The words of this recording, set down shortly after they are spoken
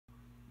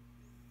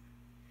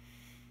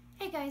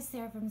Guys,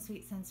 Sarah from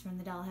Sweet Scents from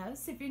the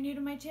Dollhouse. If you're new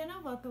to my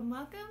channel, welcome,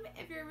 welcome.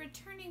 If you're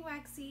returning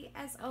waxy,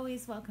 as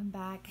always, welcome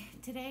back.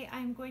 Today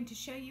I'm going to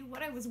show you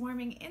what I was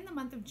warming in the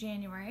month of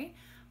January,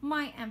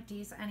 my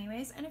empties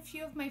anyways, and a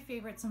few of my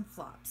favorites and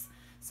flops.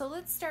 So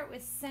let's start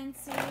with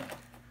Scentsy.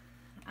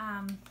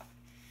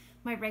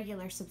 My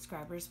regular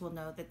subscribers will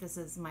know that this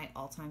is my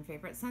all-time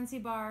favorite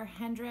Scentsy bar,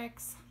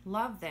 Hendrix.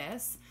 Love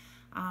this.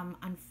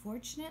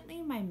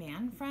 Unfortunately, my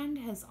man friend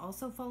has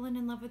also fallen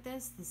in love with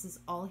this. This is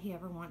all he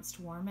ever wants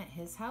to warm at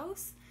his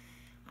house.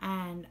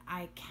 And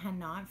I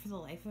cannot for the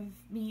life of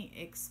me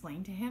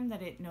explain to him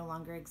that it no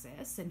longer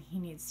exists and he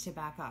needs to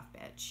back off,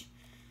 bitch.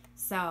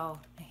 So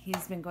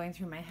he's been going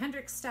through my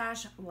Hendrix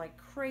stash like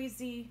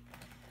crazy.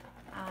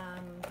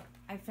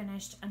 I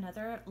finished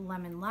another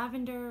lemon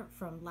lavender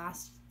from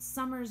last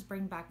summer's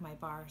Bring Back My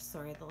Bar.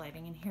 Sorry, the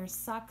lighting in here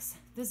sucks.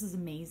 This is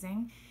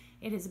amazing.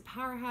 It is a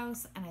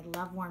powerhouse, and I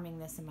love warming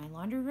this in my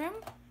laundry room.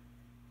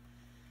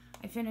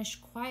 I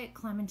finished Quiet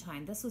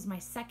Clementine. This was my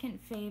second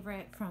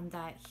favorite from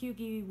that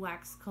Hughie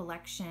Wax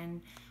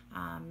collection.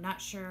 Not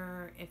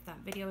sure if that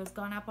video has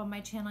gone up on my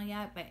channel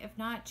yet, but if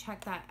not,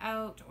 check that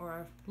out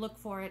or look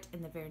for it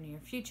in the very near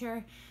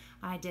future.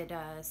 I did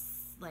a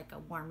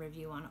warm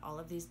review on all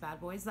of these bad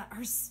boys that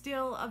are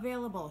still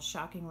available,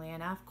 shockingly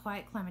enough.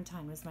 Quiet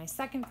Clementine was my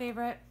second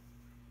favorite.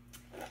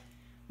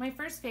 My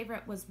first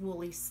favorite was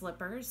Woolly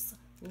Slippers.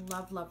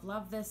 Love, love,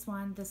 love this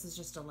one. This is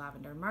just a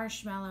lavender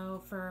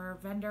marshmallow for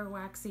vendor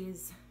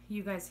waxies.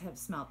 You guys have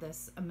smelled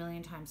this a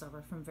million times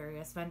over from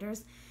various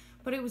vendors,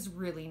 but it was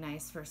really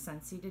nice for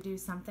Scentsy to do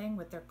something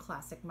with their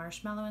classic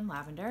marshmallow and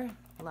lavender.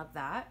 Love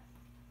that.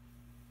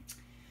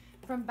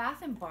 From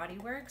Bath & Body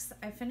Works,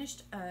 I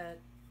finished a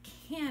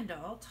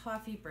candle,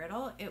 Toffee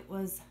Brittle. It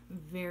was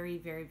very,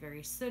 very,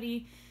 very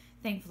sooty.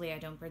 Thankfully, I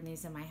don't burn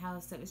these in my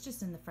house. It was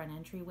just in the front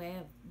entryway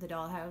of the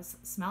Dollhouse.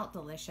 Smelled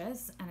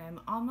delicious, and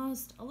I'm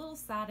almost a little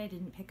sad I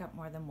didn't pick up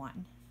more than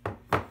one.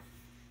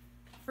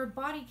 For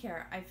body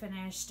care, I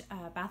finished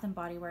Bath &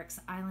 Body Works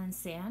Island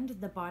Sand,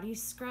 the body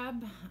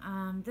scrub.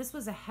 This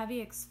was a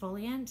heavy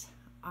exfoliant.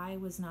 I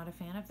was not a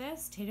fan of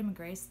this. Tatum and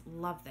Grace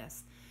love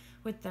this.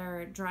 With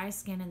their dry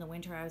skin in the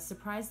winter, I was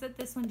surprised that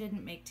this one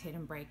didn't make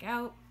Tatum break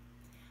out.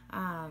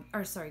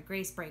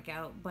 Grace break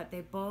out, but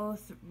they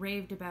both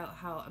raved about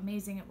how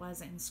amazing it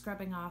was in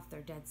scrubbing off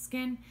their dead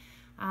skin.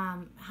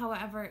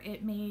 However,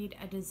 it made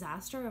a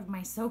disaster of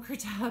my soaker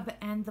tub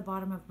and the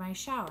bottom of my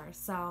shower,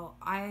 so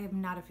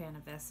I'm not a fan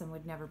of this and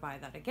would never buy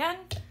that again,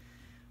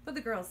 but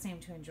the girls seem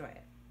to enjoy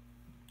it.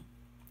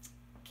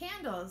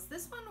 Candles.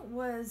 This one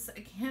was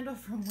a candle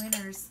from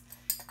Winners,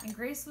 and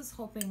Grace was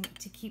hoping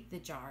to keep the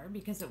jar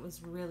because it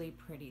was really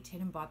pretty.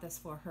 Tatum bought this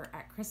for her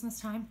at Christmas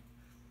time.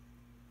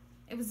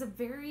 It was a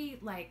very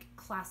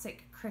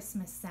classic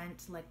Christmas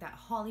scent, like that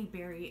holly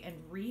berry and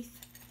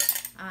wreath.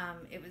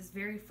 It was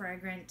very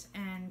fragrant,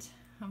 and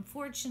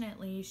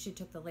unfortunately she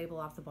took the label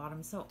off the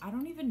bottom, so I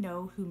don't even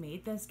know who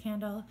made this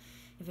candle,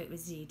 if it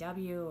was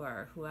DW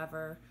or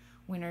whoever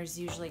Winners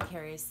usually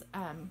carries.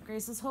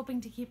 Grace was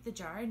hoping to keep the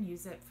jar and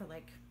use it for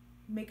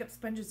makeup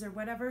sponges or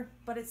whatever,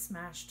 but it's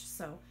smashed,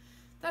 so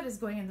that is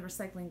going in the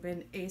recycling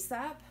bin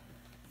ASAP.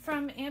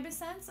 From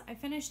Ambiscents, I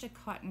finished a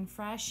Cotton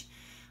Fresh.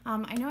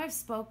 I know I've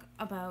spoke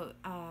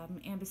about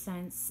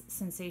Ambiscents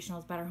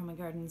Sensationals Better Home &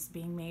 Gardens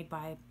being made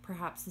by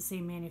perhaps the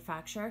same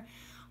manufacturer.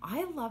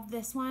 I love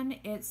this one.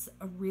 It's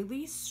a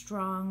really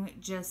strong,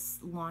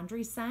 just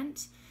laundry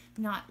scent,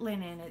 not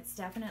linen. It's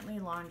definitely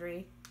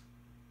laundry.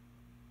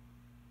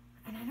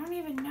 And I don't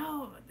even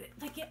know,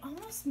 it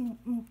almost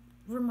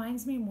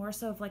reminds me more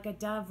so of a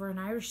Dove or an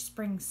Irish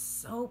Spring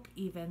soap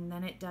even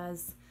than it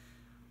does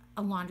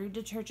a laundry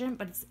detergent,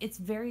 but it's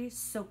very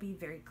soapy,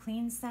 very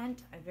clean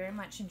scent. I very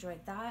much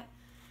enjoyed that.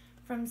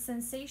 From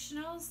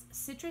Sensationals,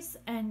 Citrus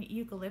and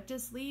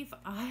Eucalyptus Leaf,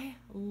 I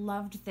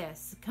loved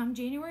this. Come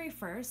January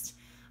 1st,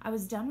 I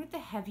was done with the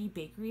heavy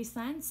bakery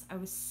scents. I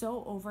was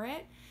so over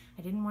it.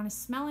 I didn't want to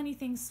smell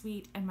anything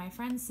sweet, and my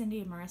friends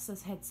Cindy and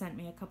Marissa had sent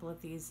me a couple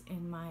of these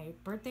in my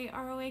birthday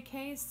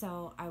ROAK,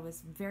 so I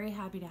was very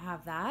happy to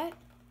have that.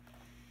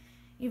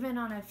 Even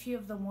on a few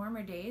of the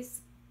warmer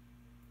days,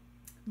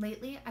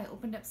 lately, I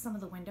opened up some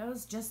of the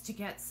windows just to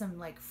get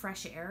some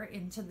fresh air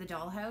into the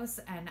Dollhouse,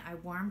 and I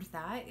warmed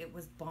that. It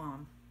was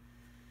bomb.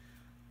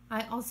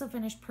 I also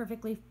finished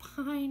Perfectly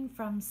Pine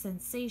from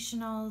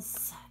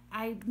Sensationals.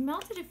 I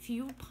melted a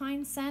few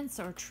pine scents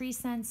or tree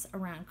scents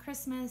around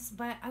Christmas,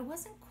 but I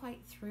wasn't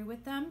quite through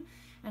with them,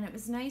 and it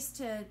was nice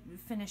to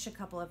finish a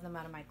couple of them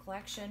out of my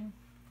collection.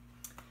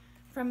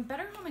 From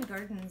Better Home &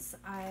 Gardens,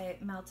 I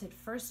melted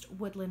first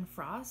Woodland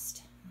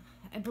Frost.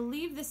 I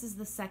believe this is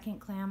the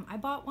second clam. I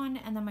bought one,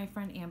 and then my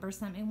friend Amber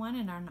sent me one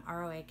in an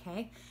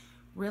ROAK.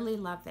 Really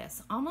love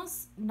this.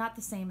 Almost not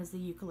the same as the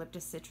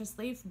Eucalyptus Citrus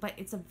Leaf, but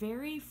it's a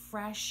very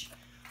fresh,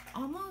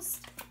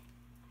 almost,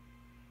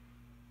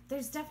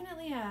 there's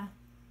definitely a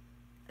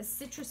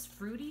citrus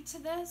fruity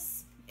to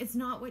this. It's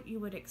not what you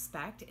would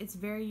expect. It's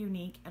very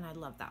unique, and I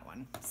love that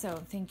one.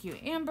 So thank you,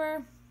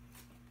 Amber.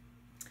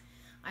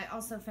 I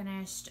also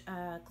finished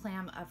a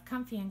clam of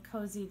Comfy and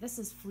Cozy. This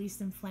is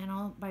Fleece and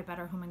Flannel by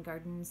Better Home &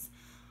 Gardens.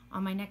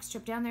 On my next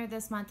trip down there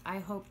this month, I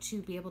hope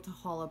to be able to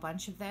haul a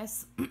bunch of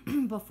this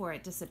before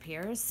it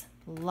disappears.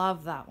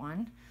 Love that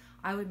one.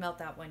 I would melt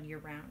that one year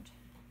round.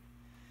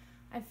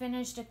 I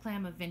finished a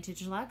clam of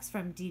Vintage Luxe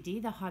from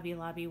DD, the Hobby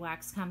Lobby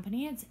wax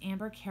company. It's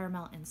amber,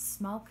 caramel, and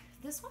smoke.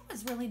 This one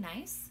was really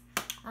nice.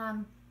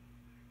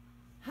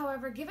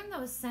 However, given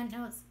those scent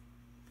notes,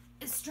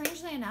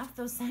 strangely enough,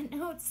 those scent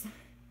notes,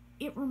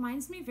 it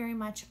reminds me very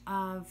much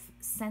of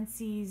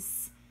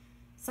Scentsi's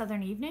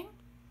Southern Evening,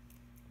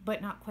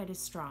 but not quite as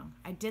strong.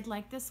 I did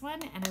like this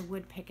one, and I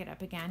would pick it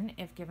up again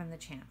if given the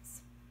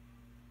chance.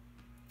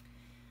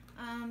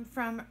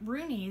 From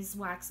Rooney's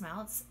Wax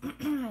Melts,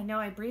 I know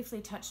I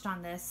briefly touched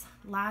on this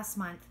last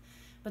month,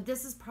 but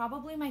this is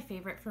probably my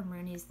favorite from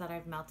Rooney's that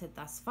I've melted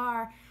thus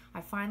far.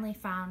 I finally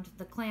found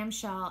the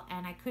clamshell,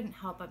 and I couldn't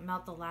help but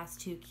melt the last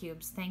 2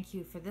 cubes. Thank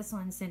you for this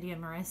one, Cindy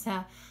and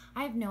Marissa.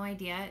 I have no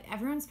idea.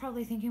 Everyone's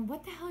probably thinking,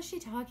 what the hell is she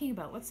talking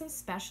about? What's so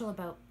special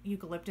about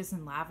eucalyptus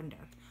and lavender?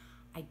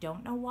 I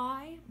don't know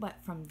why, but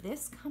from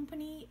this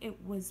company, it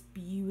was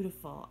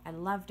beautiful. I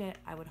loved it.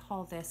 I would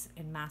haul this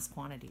in mass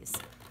quantities.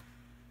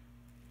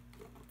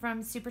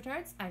 From Super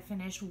Tarts, I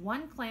finished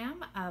 1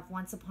 clam of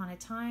Once Upon a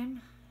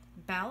Time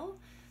Belle.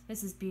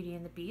 This is Beauty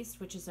and the Beast,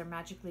 which is their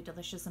Magically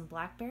Delicious and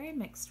Blackberry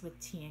mixed with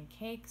tea and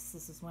cakes.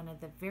 This is one of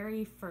the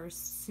very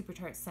first Super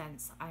Tart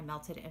scents I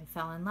melted and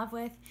fell in love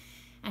with.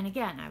 And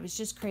again, I was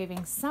just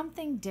craving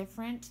something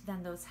different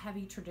than those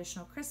heavy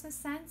traditional Christmas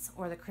scents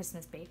or the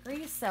Christmas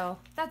bakery. So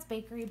that's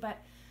bakery, but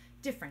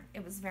different.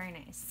 It was very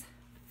nice.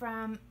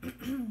 From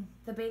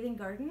the Bathing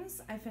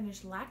Gardens, I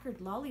finished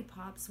Lacquered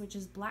Lollipops, which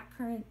is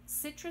blackcurrant,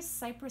 citrus,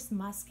 cypress,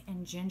 musk,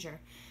 and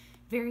ginger.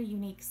 Very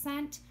unique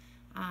scent.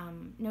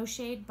 No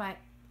shade, but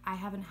I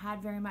haven't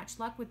had very much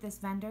luck with this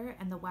vendor,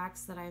 and the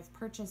wax that I've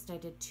purchased, I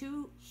did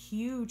 2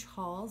 huge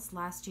hauls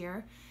last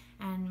year,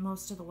 and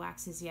most of the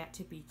wax is yet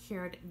to be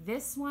cured.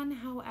 This one,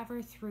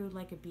 however, threw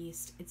like a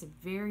beast. It's a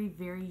very,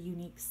 very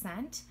unique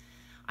scent.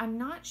 I'm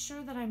not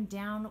sure that I'm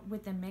down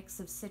with the mix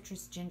of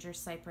citrus, ginger,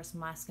 cypress,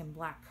 musk, and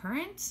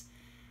blackcurrant.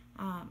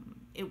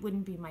 It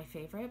wouldn't be my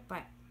favorite,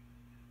 but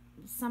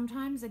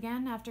sometimes,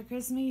 again, after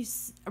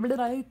Christmas,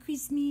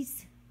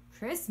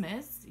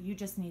 you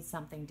just need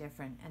something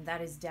different, and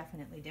that is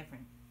definitely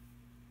different.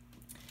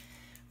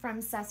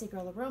 From Sassy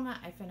Girl Aroma,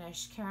 I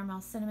finished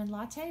Caramel Cinnamon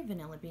Latte,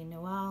 Vanilla Bean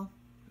Noel.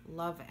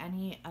 Love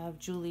any of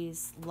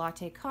Julie's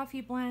latte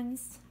coffee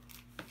blends.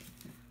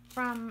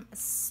 From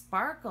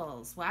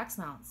Sparkles Wax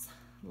Melts,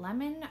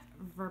 Lemon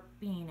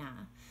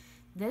Verbena.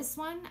 This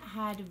one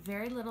had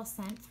very little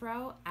scent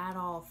throw at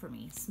all for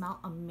me. Smelled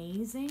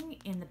amazing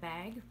in the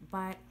bag,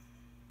 but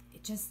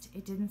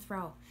it didn't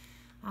throw,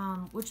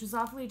 which was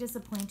awfully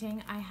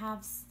disappointing. I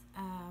have,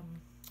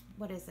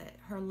 what is it?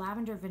 Her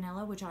Lavender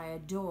Vanilla, which I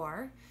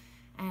adore,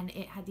 and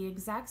it had the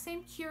exact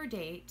same cure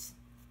date,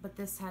 but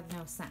this had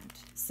no scent.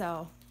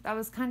 So that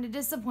was kind of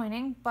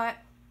disappointing, but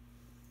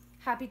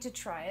happy to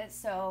try it.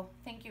 So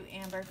thank you,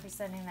 Amber, for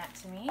sending that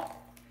to me.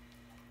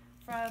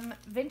 From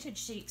Vintage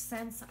Chic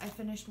Scents, I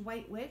finished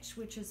White Witch,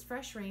 which is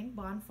Fresh Rain,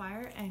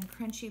 Bonfire, and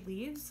Crunchy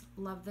Leaves.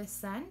 Love this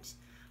scent.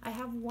 I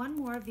have 1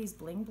 more of these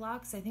bling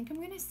blocks. I think I'm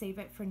going to save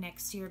it for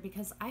next year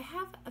because I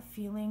have a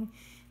feeling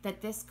that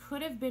this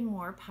could have been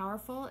more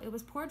powerful. It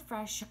was poured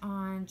fresh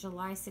on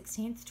July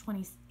 16th,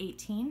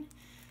 2018.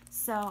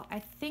 So I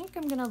think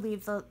I'm going to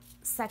leave the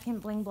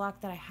second bling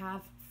block that I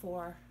have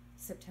for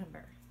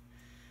September.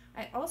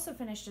 I also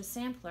finished a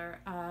sampler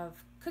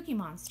of Cookie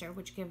Monster,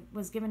 which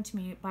was given to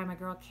me by my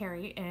girl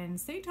Carrie in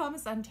St.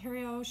 Thomas,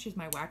 Ontario. She's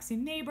my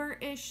waxing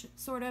neighbor-ish,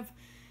 sort of.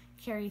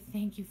 Carrie,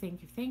 thank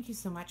you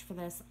so much for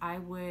this. I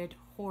would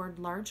hoard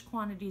large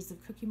quantities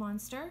of Cookie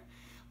Monster,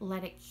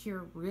 let it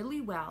cure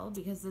really well,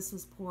 because this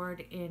was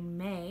poured in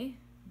May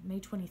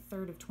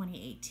 23rd of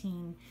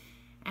 2018,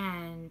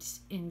 and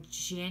in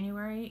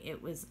January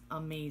it was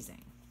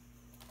amazing.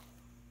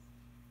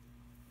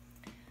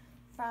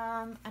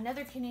 From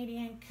another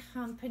Canadian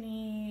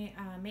company,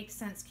 Make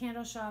Sense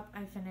Candle Shop,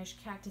 I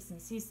finished Cactus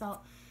and Sea Salt.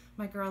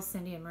 My girls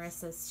Cindy and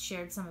Marissa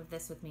shared some of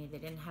this with me. They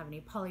didn't have any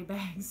poly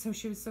bags, so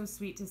she was so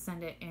sweet to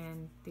send it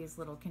in these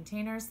little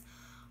containers.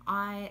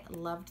 I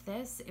loved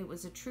this. It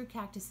was a true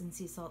cactus and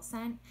sea salt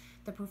scent.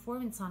 The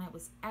performance on it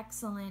was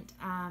excellent.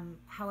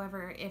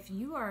 However, if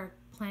you are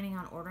planning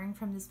on ordering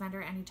from this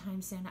vendor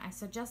anytime soon, I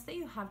suggest that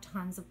you have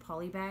tons of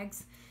poly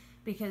bags,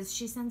 because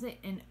she sends it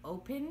in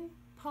open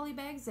poly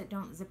bags that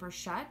don't zipper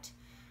shut.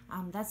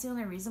 That's the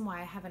only reason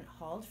why I haven't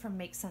hauled from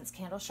Make Sense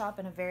Candle Shop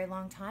in a very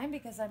long time,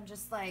 because I'm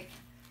just like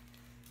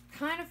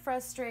kind of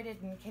frustrated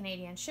in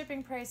Canadian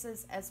shipping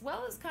prices, as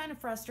well as kind of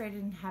frustrated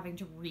in having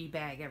to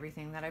rebag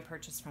everything that I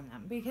purchased from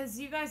them, because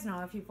you guys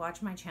know, if you've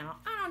watched my channel,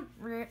 I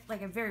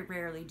very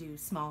rarely do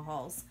small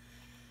hauls.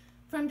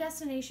 From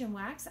Destination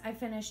Wax, I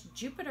finished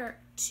Jupiter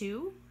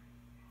 2.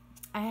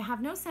 I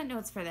have no scent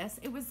notes for this.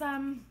 It was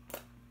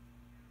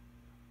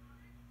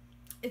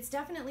it's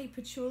definitely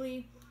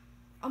patchouli,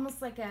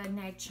 almost like a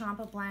Nag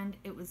Champa blend.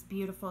 It was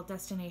beautiful.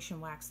 Destination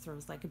Wax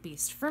throws like a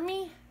beast for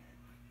me.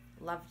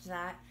 Loved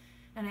that.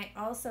 And I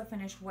also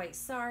finished White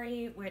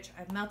Sari, which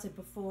I've melted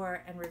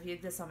before and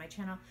reviewed this on my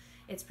channel.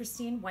 It's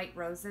pristine white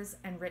roses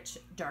and rich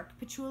dark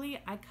patchouli.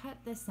 I cut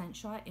this scent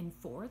shot in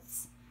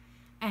fourths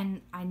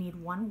and I need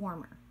one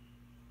warmer.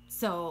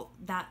 So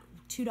that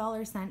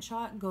 $2 scent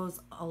shot goes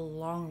a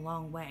long,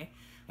 long way.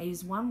 I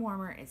use one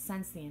warmer. It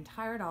scents the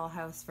entire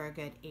dollhouse for a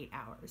good 8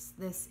 hours.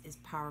 This is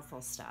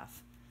powerful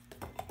stuff.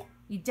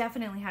 You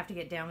definitely have to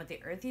get down with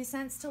the earthy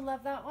scents to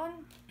love that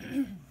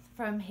one.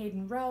 From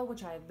Hayden Rowe,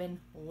 which I've been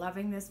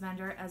loving this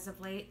vendor as of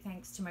late,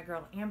 thanks to my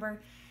girl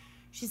Amber.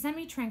 She sent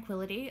me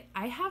Tranquility.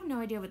 I have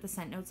no idea what the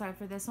scent notes are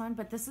for this one,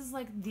 but this is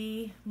like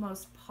the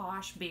most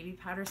posh baby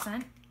powder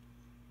scent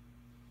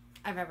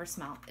I've ever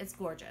smelled. It's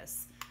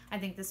gorgeous. I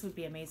think this would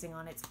be amazing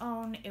on its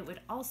own. It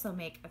would also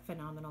make a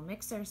phenomenal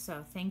mixer,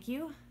 so thank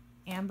you,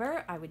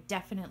 Amber. I would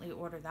definitely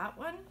order that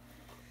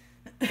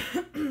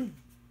one.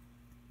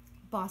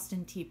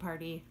 Boston Tea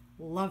Party.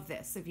 Love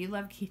this. If you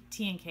love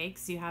tea and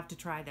cakes, you have to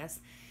try this.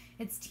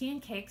 It's tea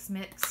and cakes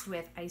mixed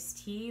with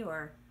iced tea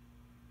or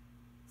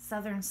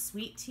southern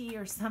sweet tea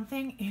or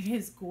something. It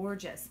is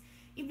gorgeous.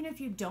 Even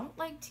if you don't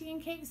like tea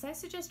and cakes, I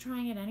suggest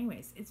trying it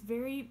anyways. It's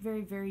very,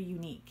 very, very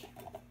unique.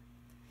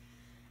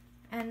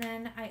 And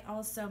then I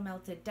also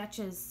melted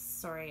Dutch's.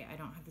 Sorry, I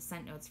don't have the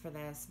scent notes for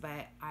this,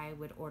 but I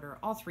would order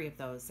all 3 of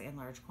those in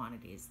large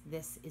quantities.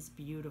 This is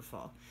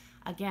beautiful.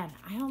 Again,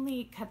 I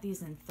only cut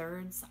these in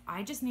thirds.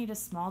 I just need a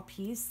small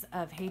piece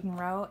of Hayden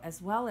Rowe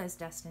as well as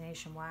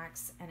Destination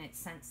Wax, and it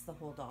scents the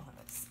whole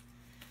dollhouse.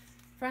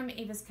 From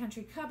Ava's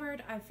Country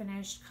Cupboard, I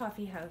finished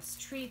Coffee House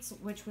Treats,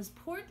 which was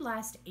poured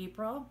last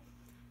April.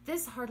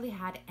 This hardly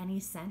had any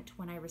scent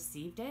when I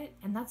received it,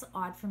 and that's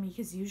odd for me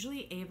because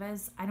usually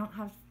Ava's, I don't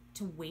have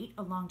to wait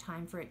a long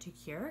time for it to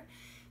cure.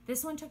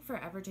 This one took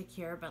forever to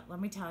cure, but let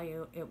me tell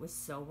you, it was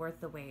so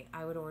worth the wait.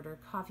 I would order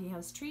Coffee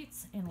House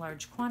Treats in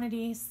large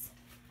quantities.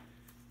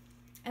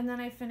 And then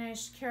I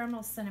finished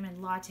Caramel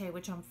Cinnamon Latte,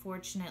 which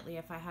unfortunately,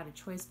 if I had a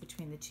choice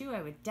between the two,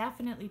 I would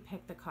definitely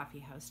pick the Coffee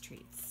House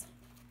Treats.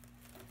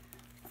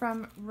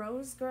 From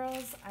Rose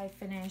Girls, I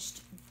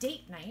finished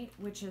Date Night,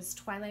 which is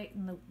Twilight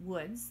in the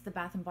Woods, the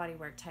Bath & Body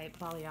Works type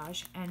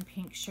balayage, and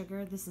Pink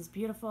Sugar. This is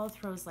beautiful,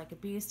 throws like a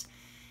beast.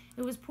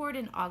 It was poured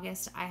in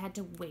August. I had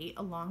to wait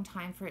a long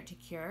time for it to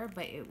cure,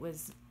 but it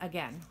was,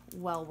 again,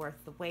 well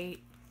worth the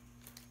wait.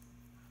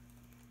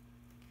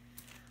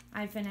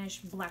 I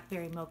finished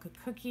Blackberry Mocha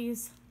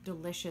Cookies.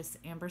 Delicious.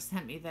 Amber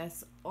sent me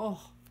this. Oh,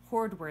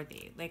 hoard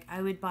worthy. Like,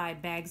 I would buy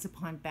bags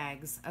upon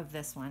bags of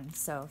this one.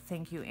 So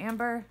thank you,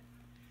 Amber.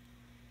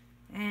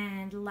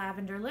 And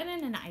Lavender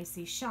Linen and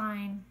Icy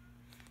Shine.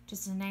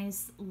 Just a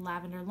nice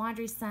lavender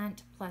laundry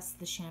scent plus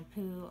the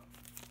shampoo.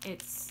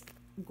 It's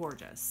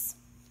gorgeous.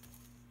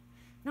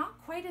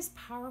 Not quite as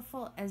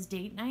powerful as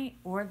Date Night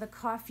or the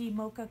Coffee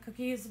Mocha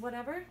Cookies,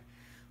 whatever,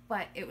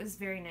 but it was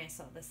very nice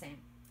all the same.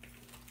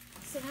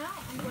 So now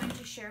I'm going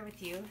to share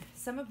with you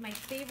some of my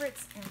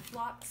favorites and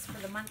flops for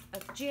the month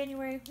of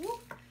January. Woo!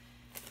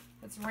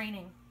 It's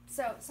raining.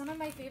 So some of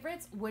my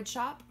favorites, Wood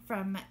Shop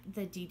from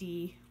the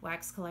DD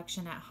Wax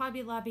Collection at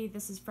Hobby Lobby.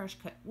 This is fresh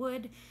cut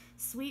wood,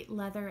 sweet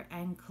leather,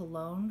 and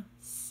cologne.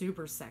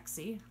 Super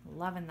sexy.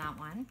 Loving that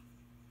one.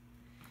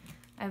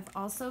 I've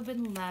also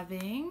been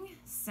loving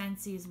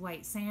Scentsy's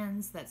White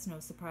Sands. That's no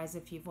surprise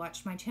if you've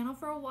watched my channel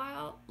for a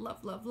while.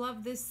 Love, love,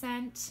 love this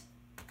scent.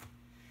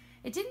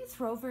 It didn't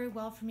throw very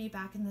well for me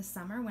back in the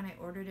summer when I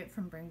ordered it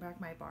from Bring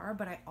Back My Bar,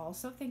 but I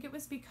also think it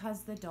was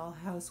because the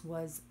dollhouse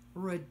was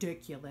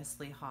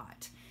ridiculously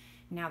hot.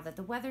 Now that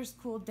the weather's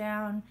cooled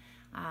down,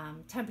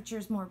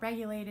 temperature's more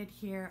regulated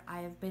here,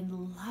 I have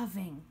been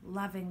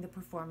loving the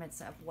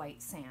performance of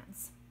White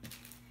Sands.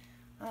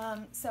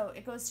 So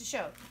it goes to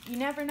show, you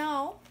never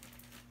know.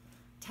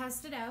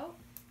 Test it out.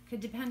 Could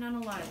depend on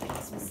a lot of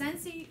things. With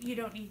Scentsy, you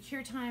don't need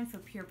cure time for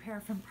pure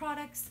paraffin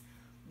products,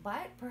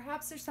 but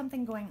perhaps there's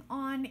something going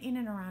on in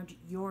and around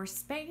your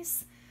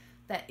space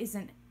that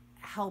isn't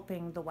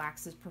helping the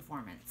wax's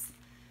performance.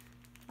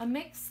 A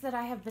mix that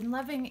I have been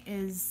loving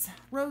is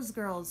Rose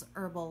Girls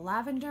Herbal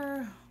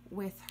Lavender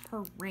with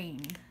Her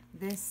Rain.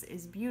 This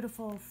is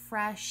beautiful,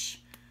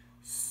 fresh,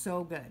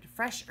 so good.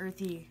 Fresh,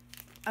 earthy,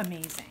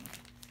 amazing.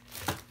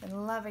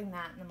 Been loving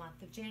that in the month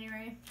of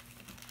January.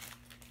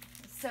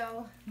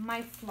 So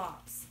my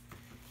flops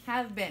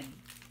have been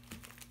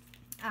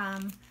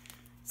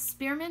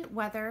Spearmint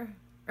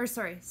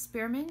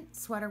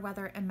Sweater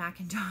Weather and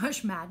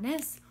Macintosh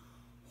Madness.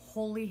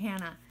 Holy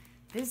Hannah.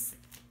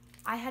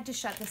 I had to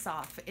shut this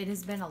off. It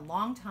has been a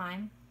long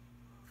time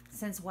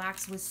since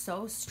wax was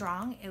so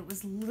strong. It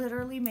was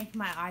literally making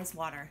my eyes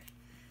water.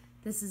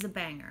 This is a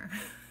banger.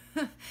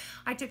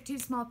 I took 2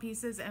 small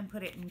pieces and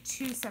put it in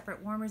 2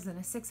 separate warmers in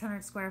a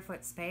 600 square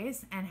foot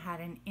space and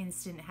had an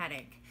instant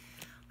headache.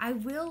 I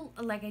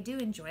do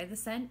enjoy the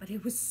scent, but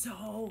it was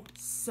so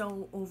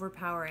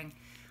overpowering.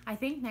 I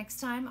think next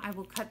time I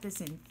will cut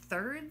this in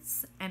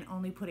thirds and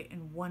only put it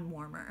in 1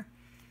 warmer.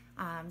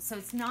 So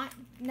it's not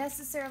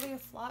necessarily a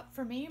flop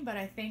for me, but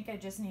I think I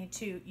just need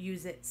to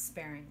use it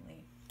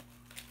sparingly.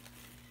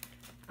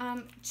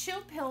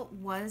 Chill Pill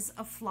was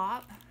a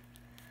flop.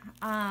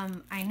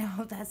 I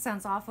know that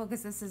sounds awful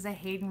because this is a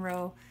Hayden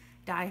Rowe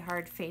Die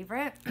Hard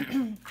favorite.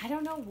 I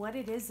don't know what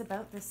it is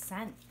about this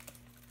scent.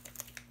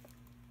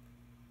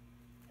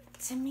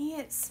 To me,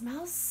 it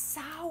smells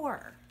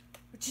sour,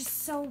 which is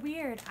so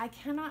weird. I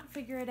cannot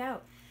figure it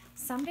out.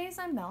 Some days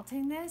I'm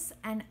melting this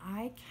and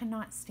I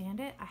cannot stand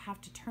it. I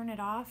have to turn it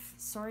off.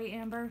 Sorry,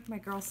 Amber. My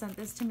girl sent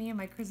this to me in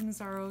my Christmas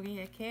ROG.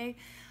 Okay.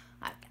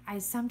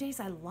 Some days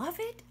I love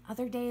it.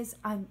 Other days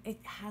it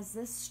has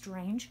this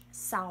strange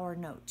sour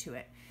note to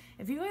it.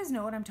 If you guys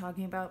know what I'm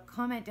talking about,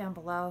 comment down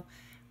below.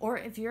 Or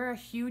if you're a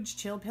huge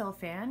Chill Pill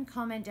fan,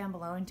 comment down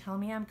below and tell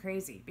me I'm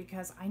crazy,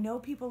 because I know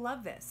people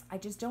love this. I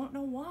just don't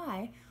know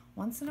why.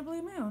 Once in a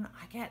blue moon,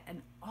 I get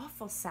an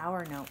awful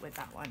sour note with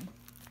that one.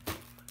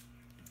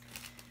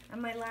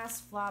 And my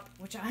last flop,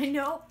 which I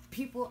know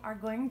people are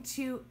going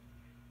to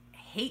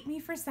hate me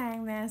for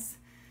saying this,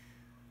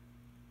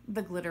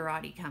 the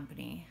Glitterati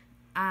Company.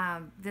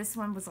 This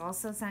one was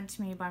also sent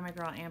to me by my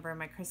girl Amber in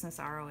my Christmas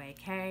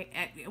ROAK.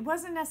 It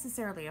wasn't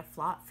necessarily a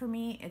flop for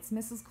me. It's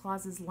Mrs.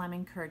 Claus's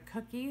lemon curd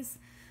cookies,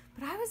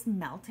 but I was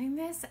melting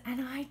this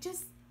and I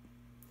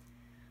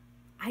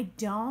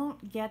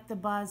don't get the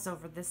buzz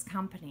over this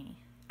company.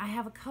 I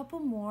have a couple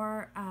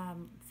more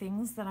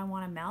things that I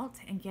want to melt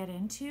and get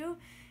into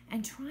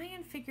and try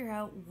and figure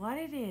out what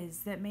it is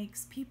that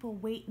makes people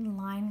wait in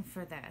line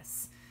for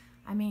this.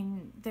 I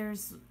mean,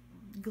 there's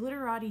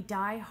Glitterati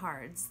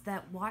diehards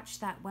that watch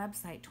that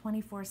website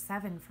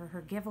 24/7 for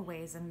her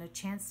giveaways and a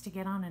chance to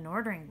get on an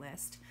ordering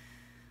list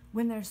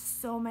when there's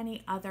so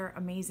many other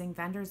amazing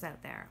vendors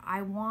out there.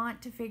 I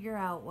want to figure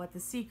out what the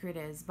secret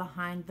is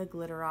behind the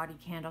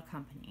Glitterati Candle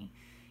Company.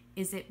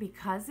 Is it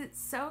because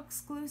it's so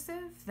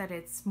exclusive that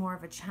it's more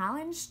of a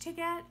challenge to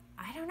get?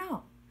 I don't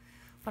know.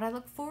 But I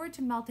look forward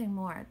to melting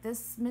more.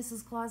 This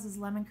Mrs. Claus's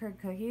lemon curd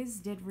cookies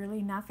did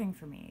really nothing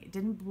for me. It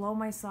didn't blow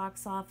my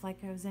socks off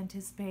like I was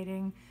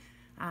anticipating.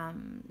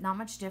 Not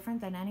much different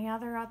than any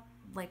other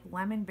like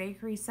lemon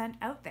bakery scent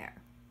out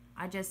there.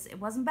 It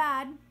wasn't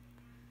bad.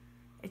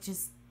 It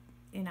just,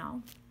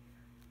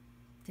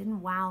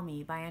 didn't wow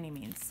me by any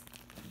means.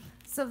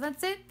 So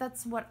that's it.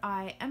 That's what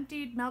I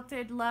emptied,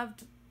 melted,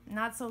 loved,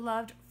 not so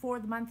loved for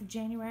the month of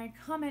January.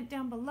 Comment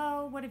down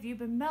below. What have you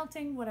been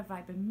melting? What have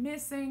I been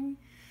missing?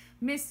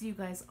 Miss you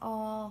guys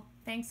all.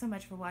 Thanks so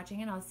much for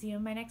watching, and I'll see you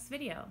in my next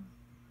video.